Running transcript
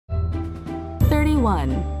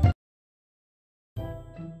31.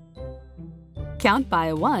 Count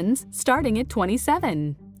by ones starting at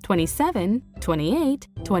 27. 27, 28,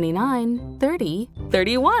 29, 30,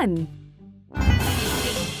 31.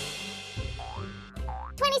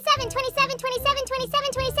 27, 27, 27,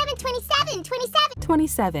 27, 27, 27, 27.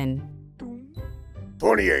 27.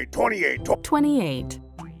 28, 28, 28.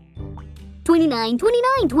 29,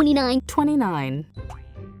 29, 29. 29.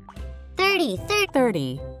 30,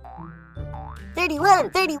 30. 31,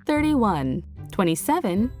 30. 31.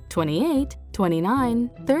 27, 28, 29,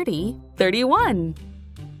 30, 31.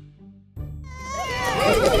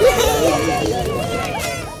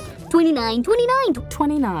 29, 29.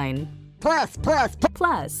 29. Plus.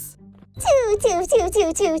 Plus. 2, 2, 2,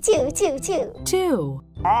 2, 2, 2, 2, 2. 2.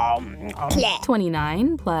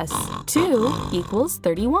 29 plus 2 equals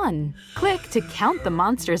 31. Click to count the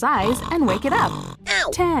monster's eyes and wake it up. Ow.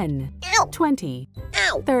 10, Ow. 20,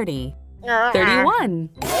 Ow. 30, 31.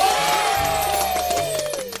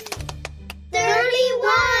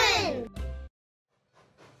 31.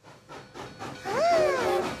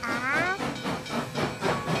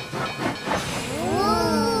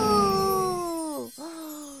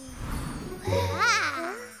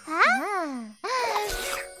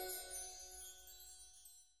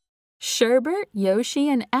 Sherbert, Yoshi,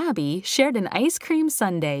 and Abby shared an ice cream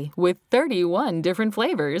sundae with 31 different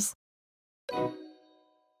flavors.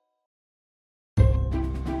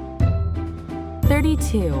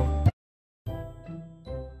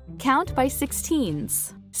 Count by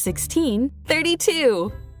 16s. 16,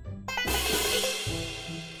 32.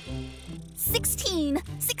 16.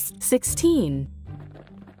 16.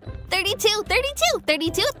 32, 32,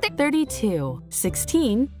 32, 32.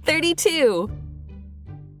 16, 32.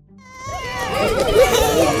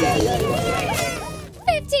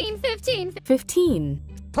 15, 15. 15.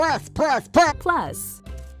 Plus. Plus.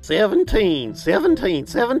 17, 17,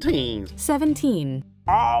 17. 17.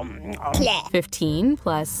 15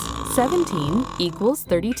 plus 17 equals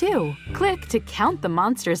 32. Click to count the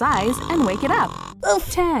monster's eyes and wake it up.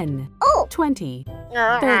 10, 20,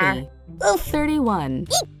 30, 31,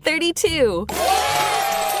 32.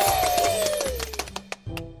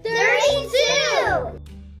 32.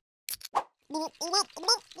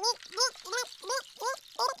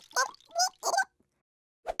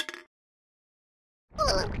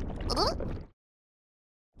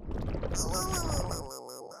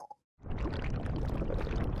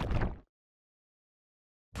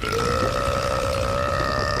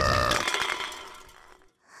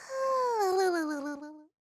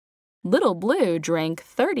 Little Blue drank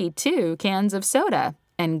 32 cans of soda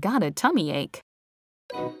and got a tummy ache.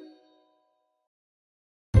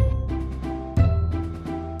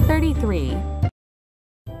 33.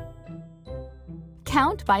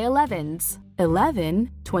 Count by 11s.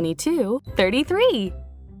 11, 22, 33.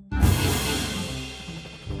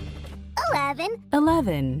 11.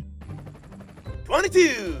 11.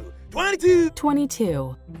 22, 22.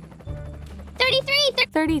 22. 33.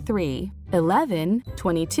 33. 11,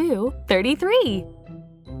 22, 33.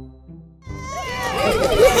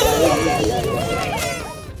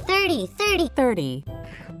 30. 30.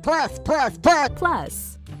 Plus.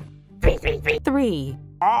 Plus. 3.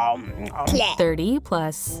 30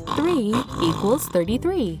 plus 3 equals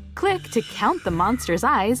 33. Click to count the monster's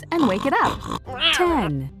eyes and wake it up.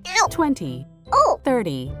 10, 20,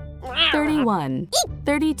 30, 31,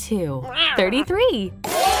 32, 33.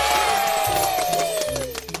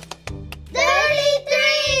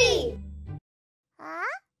 33.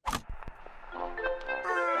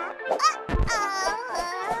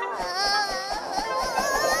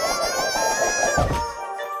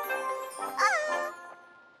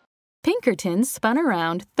 Pinkerton spun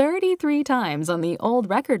around 33 times on the old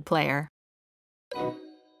record player.